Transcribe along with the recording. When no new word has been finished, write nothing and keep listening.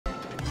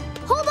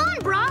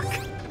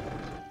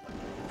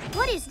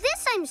is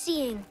this I'm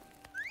seeing?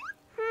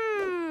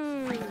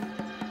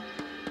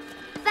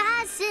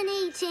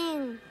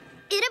 Fascinating.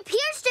 It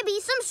appears to be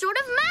some sort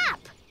of map.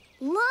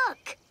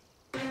 Look.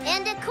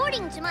 And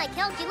according to my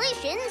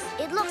calculations,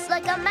 it looks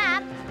like a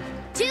map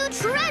to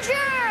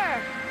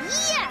treasure!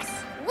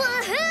 Yes!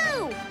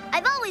 Woohoo!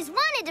 I've always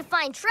wanted to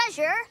find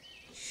treasure.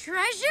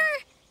 Treasure?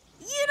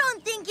 You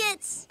don't think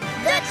it's...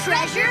 The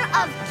treasure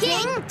of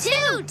King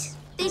Toot!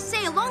 They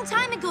say a long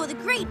time ago, the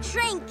great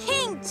train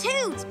King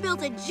Toot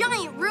built a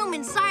giant room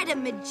inside a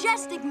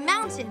majestic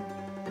mountain.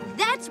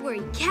 That's where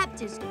he kept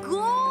his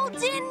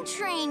golden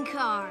train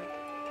car.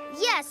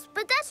 Yes,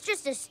 but that's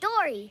just a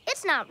story.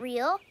 It's not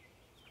real.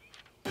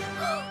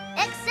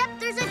 Except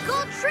there's a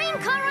gold train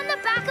car on the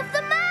back of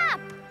the map!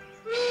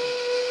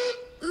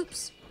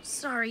 Oops,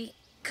 sorry.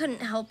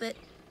 Couldn't help it.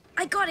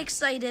 I got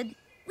excited.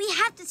 We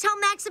have to tell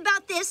Max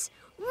about this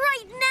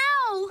right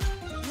now!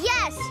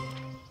 Yes!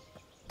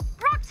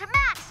 Brock to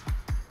Max!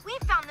 We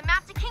found the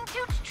map to King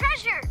Toot's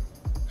treasure!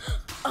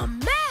 A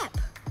map!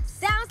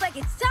 Sounds like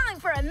it's time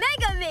for a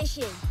mega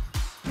mission!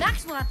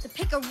 Max will have to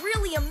pick a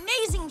really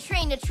amazing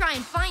train to try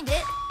and find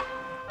it.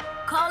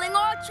 Calling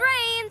all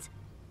trains!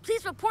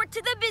 Please report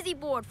to the busy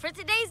board for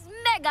today's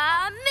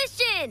mega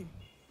mission!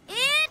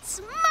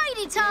 It's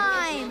mighty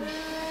time!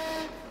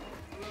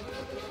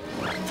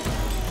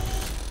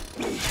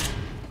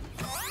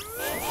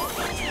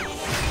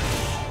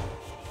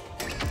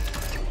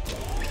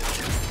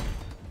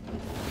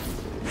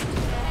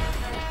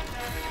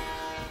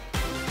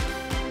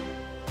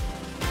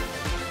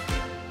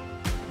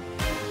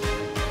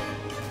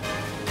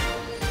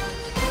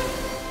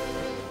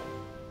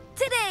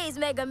 Today's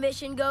mega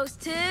mission goes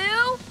to...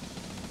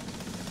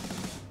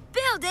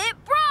 Build It,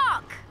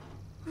 Brock!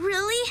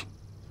 Really?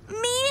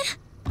 Me?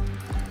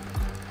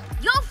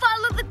 You'll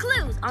follow the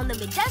clues on the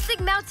Majestic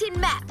Mountain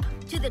map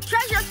to the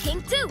treasure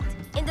King Toot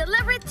and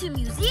deliver it to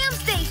Museum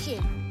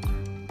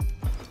Station.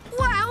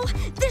 Wow,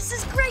 this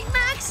is great,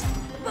 Max!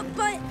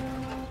 But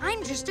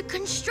I'm just a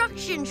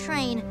construction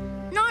train,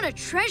 not a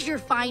treasure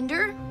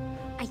finder.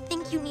 I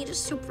think you need a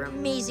super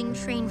amazing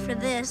train for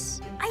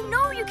this. I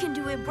know you can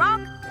do it,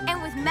 Brock.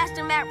 And with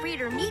Master Map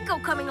Reader Nico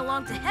coming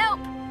along to help,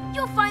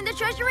 you'll find the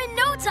treasure in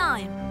no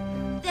time.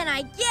 Then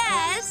I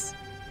guess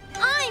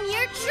I'm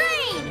your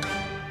train!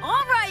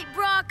 All right,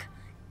 Brock.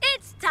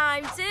 It's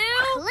time to...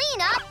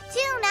 Clean up,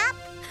 tune up,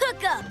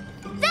 hook up.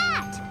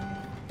 that!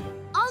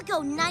 I'll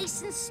go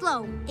nice and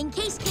slow in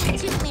case King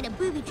Toot made a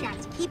booby trap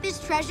to keep his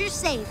treasure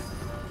safe.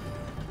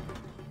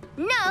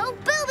 No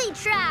booby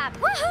trap!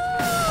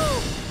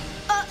 Woohoo!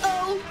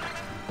 Uh-oh.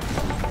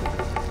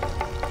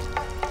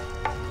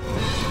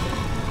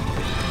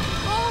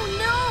 Oh,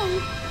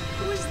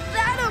 no! Was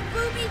that a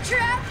booby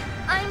trap?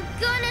 I'm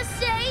gonna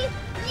say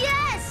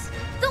yes!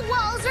 The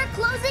walls are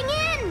closing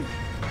in!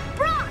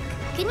 Brock,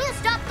 can you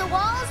stop the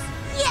walls?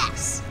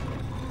 Yes!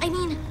 I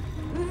mean,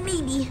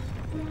 maybe.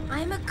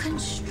 I'm a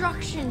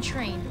construction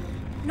train,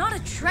 not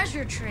a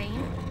treasure train.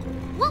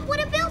 What would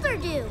a builder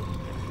do?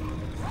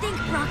 Think,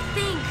 Brock,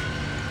 think.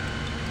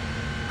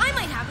 I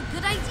might have a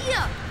good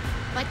idea.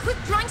 My quick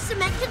drawing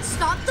cement can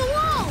stop the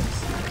walls.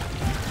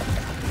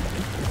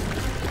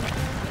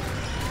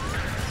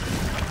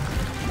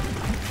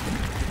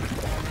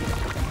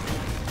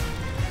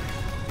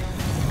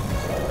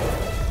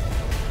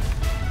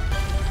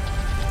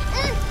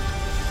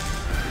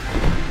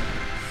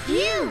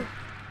 Phew!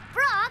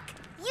 Brock,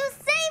 you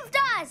saved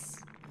us!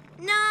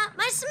 Nah,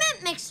 my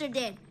cement mixer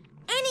did.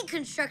 Any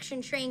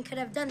construction train could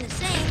have done the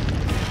same.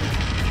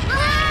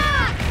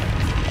 Ah!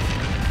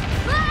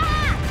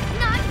 Ah!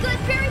 Not good,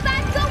 very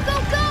bad, go, go,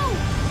 go!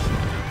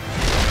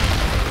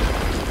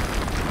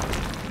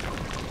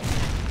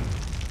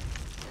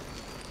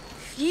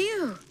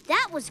 Phew.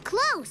 That was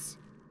close.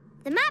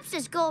 The map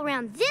says go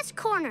around this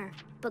corner,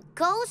 but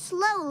go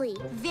slowly.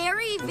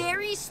 Very,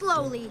 very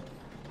slowly.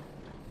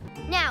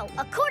 Now,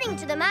 according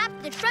to the map,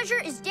 the treasure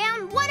is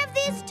down one of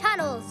these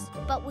tunnels,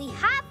 but we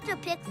have to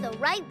pick the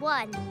right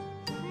one.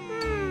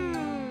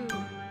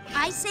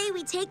 I say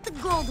we take the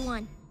gold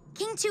one.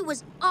 King Toot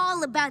was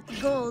all about the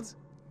gold.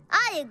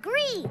 I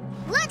agree.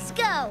 Let's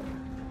go.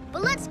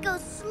 But let's go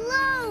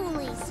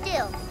slowly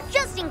still,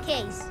 just in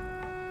case.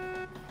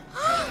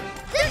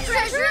 The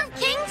treasure of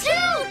King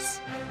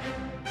Toot!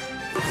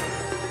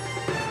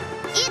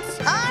 It's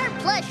our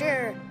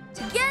pleasure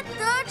To get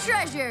the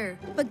treasure.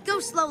 But go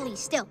slowly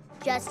still.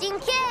 just in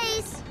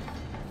case.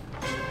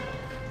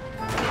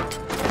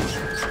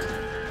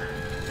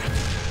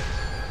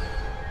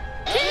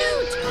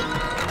 Toot!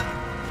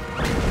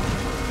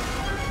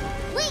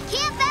 We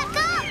can't back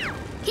up!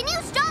 Can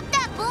you stop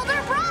that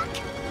boulder, Brock?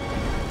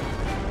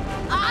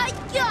 I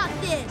got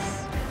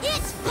this.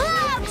 It's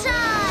plow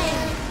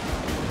time!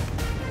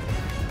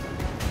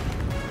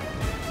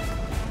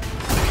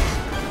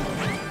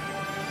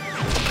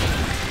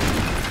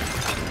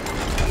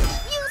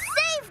 You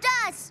saved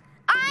us!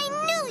 I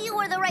knew you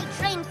were the right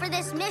train for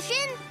this mission.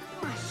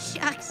 Oh,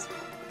 shucks.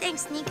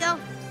 Thanks, Nico.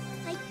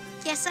 I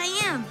guess I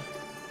am.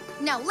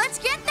 Now let's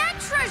get that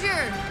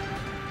treasure!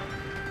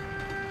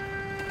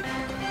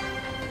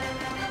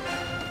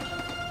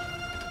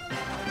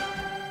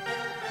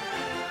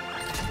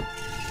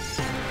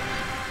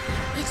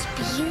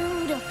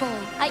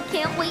 I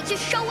can't wait to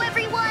show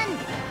everyone!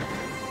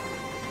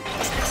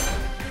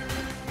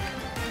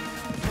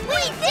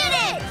 We did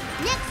it!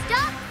 Next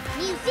stop,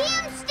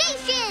 Museum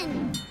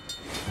Station!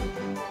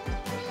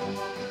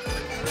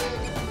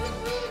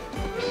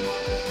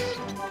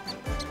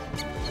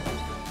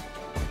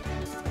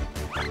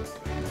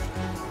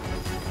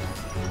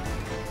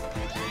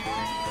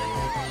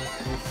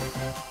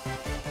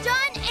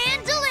 Done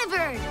and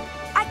delivered!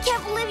 I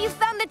can't believe you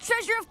found the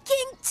treasure of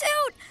King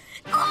Toot!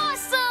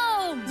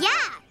 Awesome! Yeah,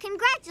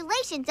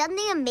 congratulations on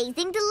the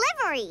amazing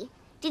delivery.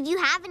 Did you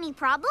have any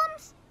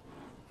problems?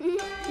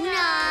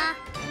 Nah.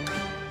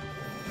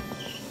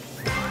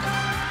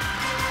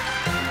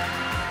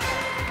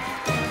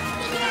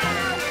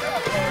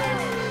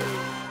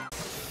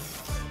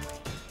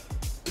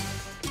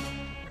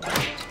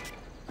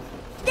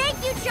 Thank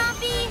you,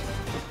 Chompy!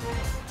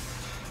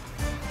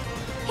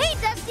 Hey,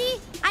 Dusty!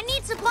 I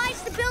need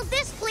supplies to build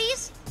this,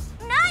 please.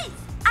 Nice!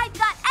 I've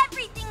got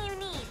everything you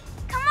need.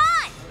 Come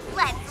on,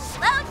 let's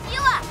load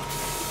you up.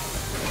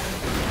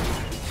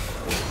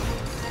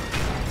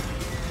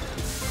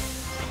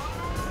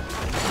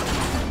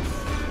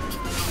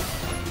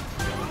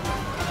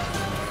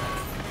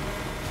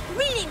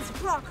 Greetings,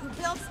 Brock who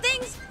builds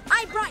things.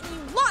 I brought you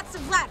lots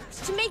of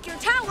ladders to make your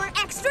tower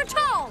extra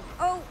tall.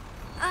 Oh,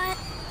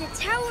 the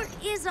tower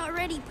is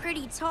already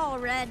pretty tall,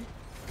 Red.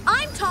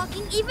 I'm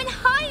talking even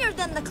higher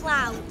than the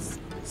clouds.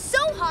 So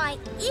high,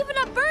 even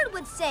a bird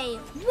would say,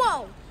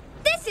 whoa,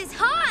 this is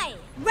high.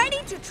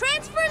 Ready to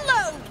transfer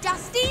load,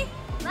 Dusty.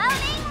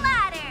 Loading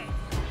ladder.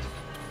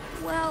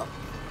 Well,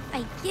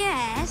 I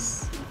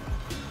guess.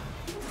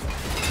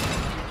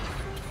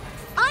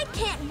 I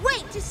can't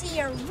wait to see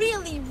your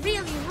really,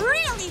 really,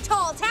 really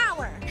tall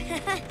tower.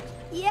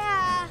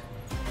 Yeah.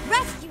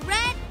 Rescue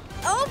Red,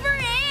 over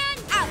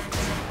and out.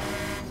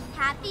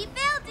 Happy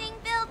building,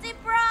 Build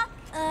It, Brock.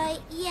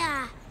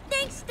 Yeah.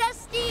 Thanks,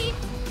 Dusty.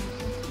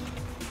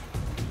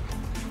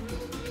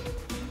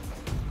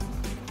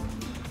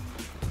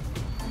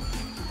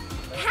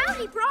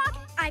 Howdy, Brock.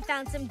 I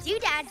found some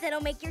doodads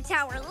that'll make your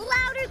tower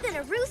louder than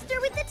a rooster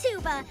with a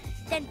tuba.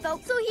 Then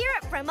folks will hear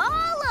it from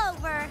all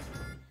over.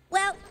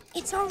 Well,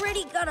 it's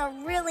already got a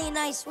really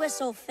nice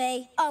whistle,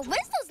 Faye. A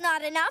whistle's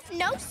not enough.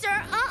 No,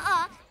 sir.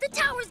 The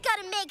tower's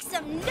gotta make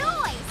some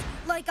noise.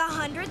 Like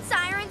 100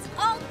 sirens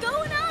all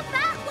going off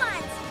at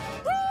once.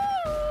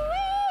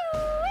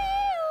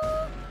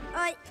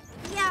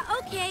 Yeah,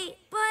 okay,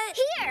 but...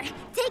 Here,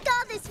 take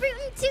all this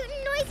rootin'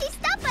 tootin' noisy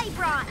stuff I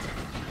brought.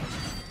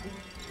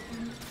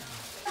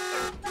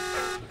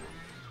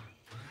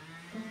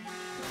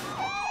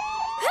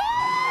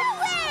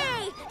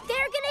 Hooray!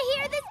 They're gonna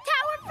hear this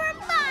tower for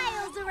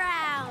miles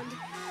around.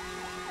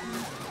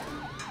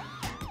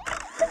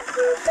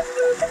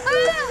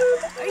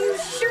 Are you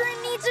sure it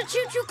needs a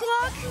choo-choo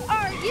clock?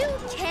 Are you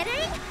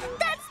kidding?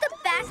 That's the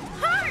best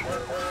part.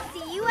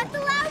 See you at the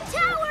loud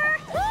tower.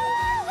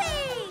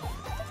 Woo-wee!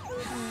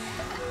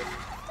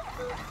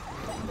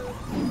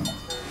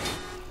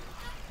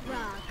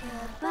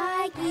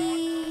 Rock-a-bye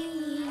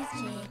geese,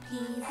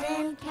 chickies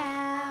and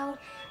cow.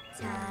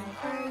 Time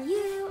for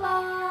you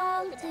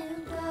all to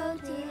go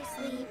to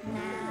sleep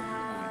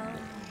now.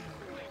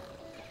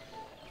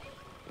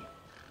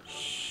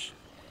 Shh.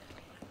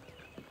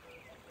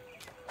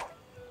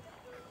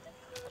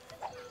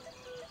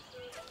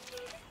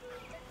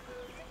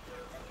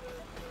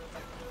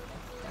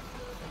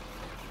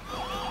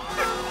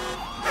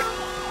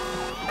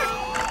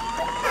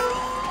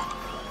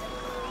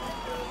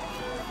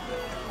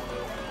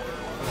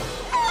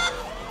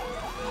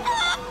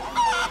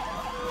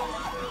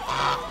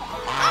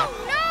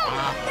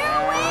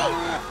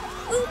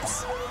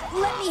 Oops.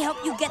 Let me help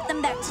you get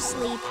them back to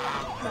sleep.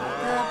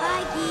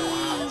 Goodbye,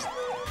 geese.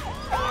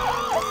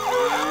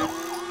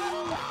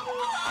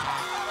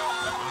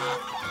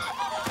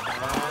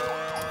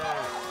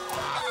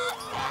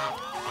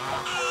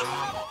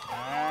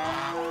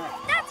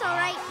 That's all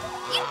right.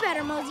 You'd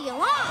better mosey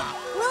along.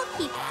 We'll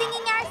keep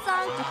singing our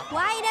song to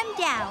quiet them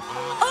down.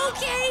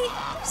 Okay,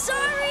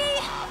 sorry.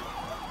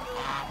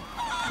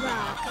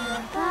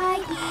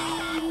 Rock-a-bye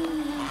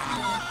geese,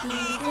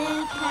 chickies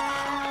and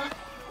cow.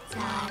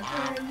 Time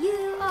for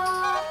you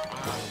all.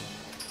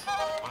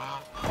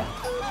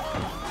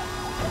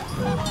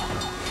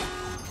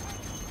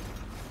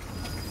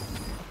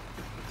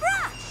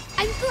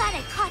 I'm glad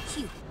I caught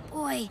you.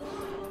 Boy,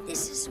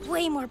 this is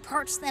way more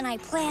parts than I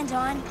planned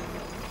on.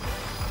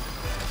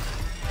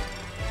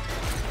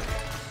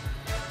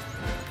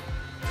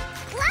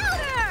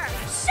 Louder!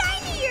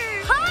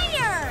 Shinier!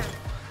 Higher.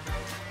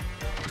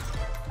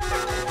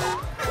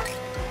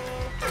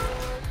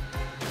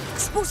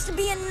 It's supposed to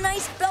be a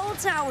nice bell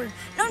tower,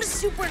 not a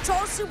super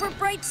tall, super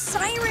bright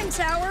siren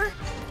tower.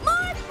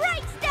 More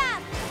bright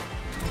stuff!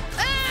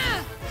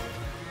 Ah!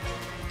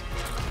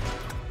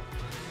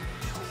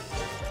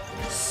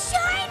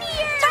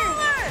 Shinier!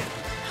 Taller.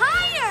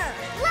 Higher.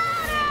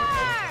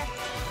 Louder!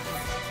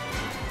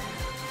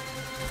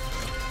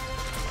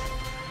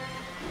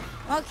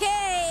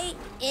 Okay,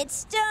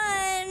 it's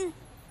done.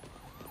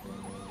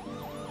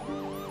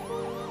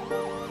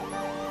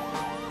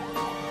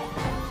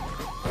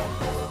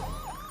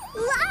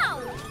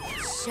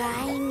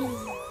 Shiny.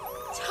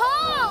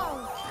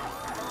 Tall!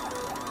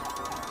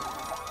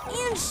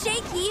 And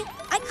shaky.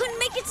 I couldn't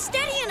make it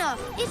steady enough.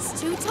 It's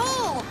too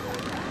tall.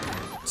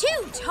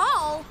 Too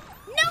tall?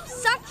 No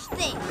such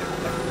thing.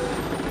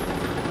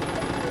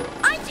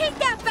 I take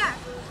that back.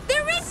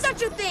 There is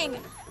such a thing.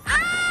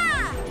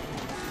 Ah!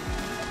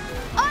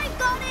 I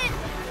got it.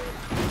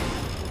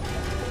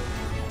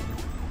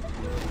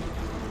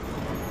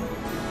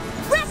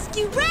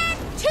 Rescue Red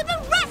to the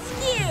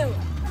rescue!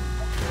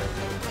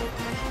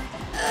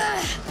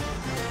 Ugh.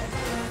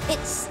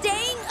 It's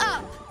staying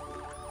up.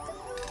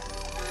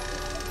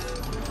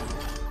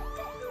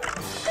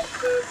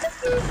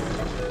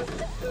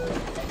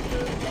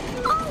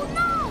 Oh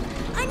no!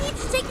 I need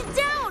to take it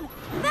down!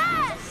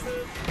 Fast!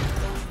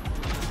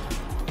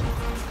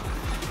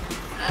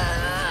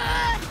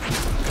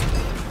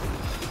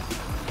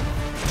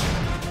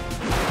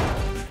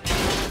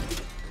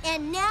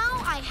 And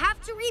now I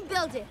have to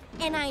rebuild it,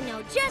 and I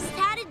know just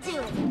how to do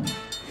it.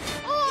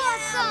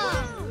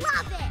 Awesome!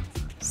 Love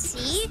it!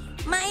 See?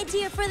 My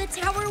idea for the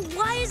tower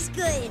was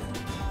good.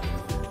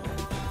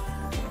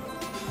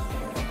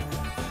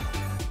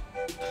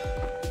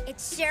 It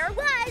sure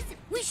was.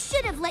 We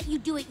should have let you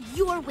do it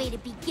your way to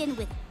begin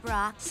with,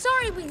 Brock.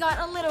 Sorry we got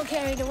a little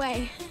carried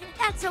away.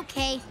 That's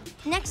okay.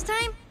 Next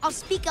time, I'll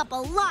speak up a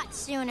lot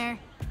sooner.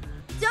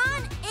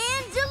 Done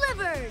and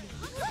delivered!